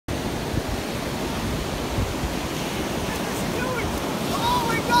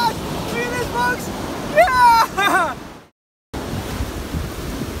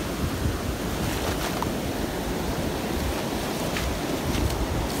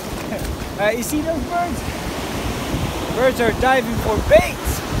You see those birds? Birds are diving for baits.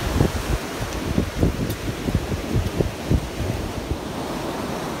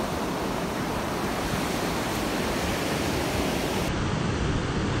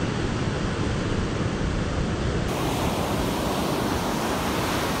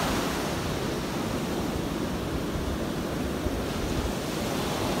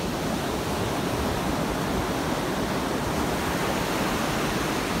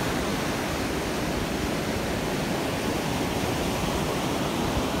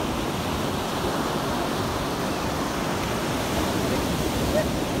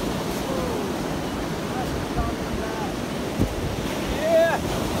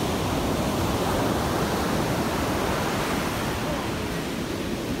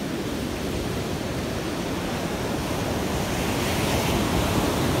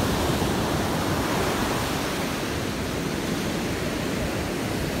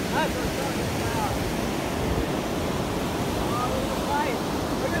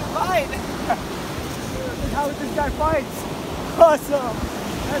 How this guy fights. Awesome.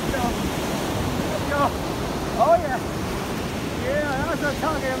 Let's go. Let's go. Oh yeah. Yeah, that's what I'm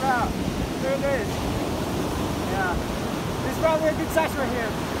talking about. There it is. Yeah. This is probably a good size right here.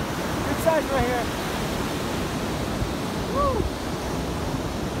 Good size right here. Woo.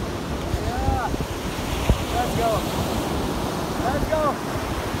 Yeah. Let's go. Let's go.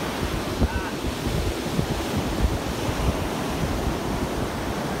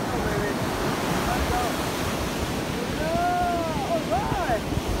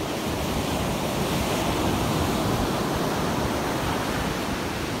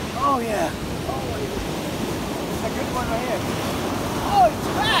 Oh yeah. Oh, it's a good one right here. Oh, it's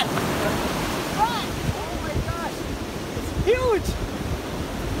fat. It's fat. Oh my gosh. It's huge.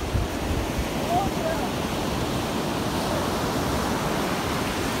 Oh yeah.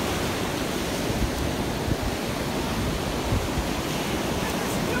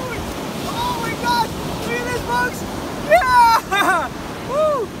 It's huge. Oh my gosh. Look at this, folks. Yeah.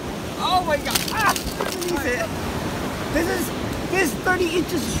 Woo. Oh my god. Ah, underneath it. This 30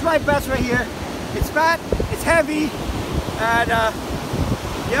 inches of striped bass right here. It's fat, it's heavy, and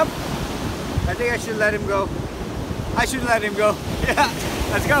yep. I think I should let him go. I should let him go. Yeah,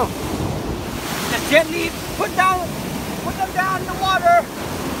 let's go. Just gently put them down in the water.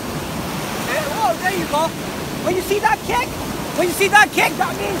 And, oh, there you go. When you see that kick,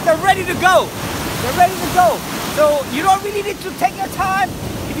 that means they're ready to go. They're ready to go. So you don't really need to take your time.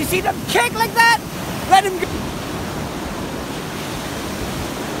 If you see them kick like that, let him go.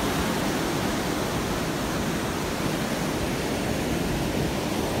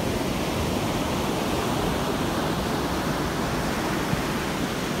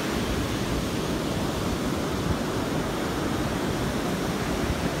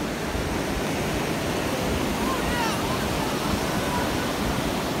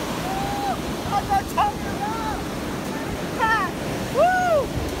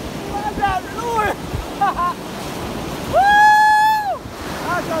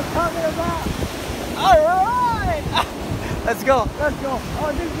 Let's go, let's go.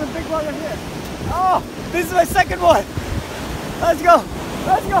 Oh, this is the big one right here. Oh, this is my second one. Let's go,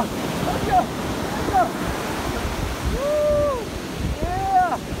 let's go, let's go, let's go. Woo!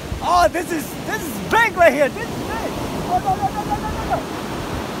 Yeah. Oh, this is big right here. This is big. Oh, no.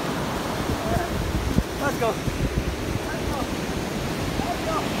 Let's go. Let's go. Let's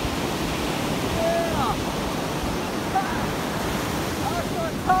go. Yeah. That's what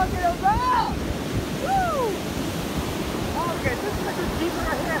I'm talking about. Woo! Okay, this is a good keeper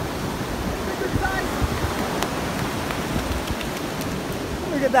right here. This is a good size.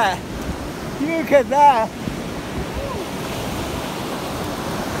 Look at that. Look at that.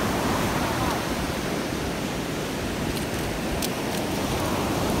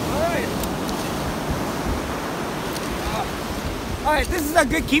 All right, this is a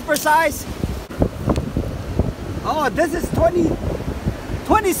good keeper size. Oh, this is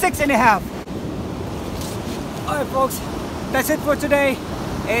 26 and a half. All right, folks. That's it for today.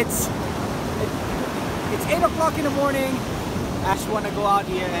 It's 8 o'clock in the morning. I just want to go out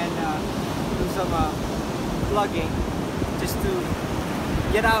here and do some vlogging, just to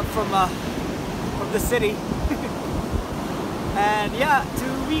get out from the city. And yeah, to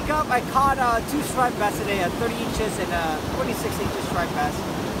recap, I caught 2 striped bass today, a 30 inches and a 26 inches striped bass.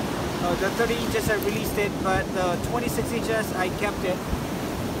 The 30 inches I released it, but the 26 inches I kept it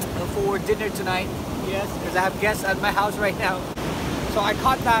for dinner tonight. Yes, because I have guests at my house right now. So I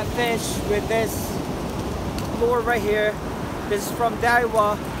caught that fish with this lure right here. This is from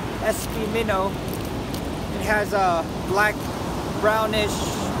Daiwa SP minnow. It has a black brownish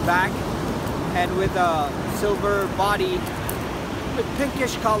back and with a silver body with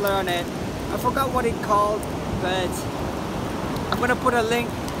pinkish color on it. I forgot what it called, but I'm gonna put a link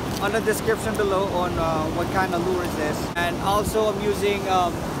on the description below on what kind of lure is this. And also I'm using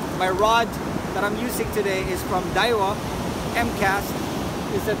my rod that I'm using today is from Daiwa MCast.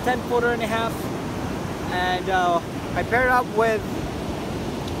 It's a 10.5 and I paired up with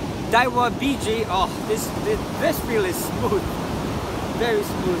Daiwa BG. Oh, this reel is smooth, very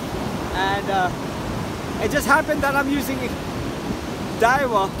smooth. And it just happened that I'm using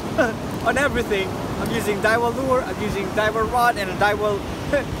Daiwa on everything. I'm using Daiwa lure, I'm using Daiwa rod, and a Daiwa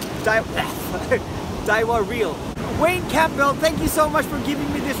Daiwa reel. Wayne Campbell, thank you so much for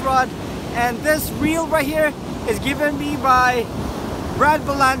giving me this rod. And this reel right here is given me by Brad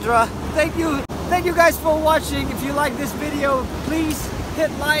Balandra. Thank you guys for watching. If you like this video, please hit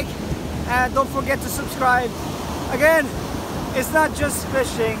like and don't forget to subscribe. Again, it's not just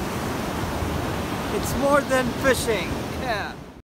fishing, it's more than fishing. Yeah.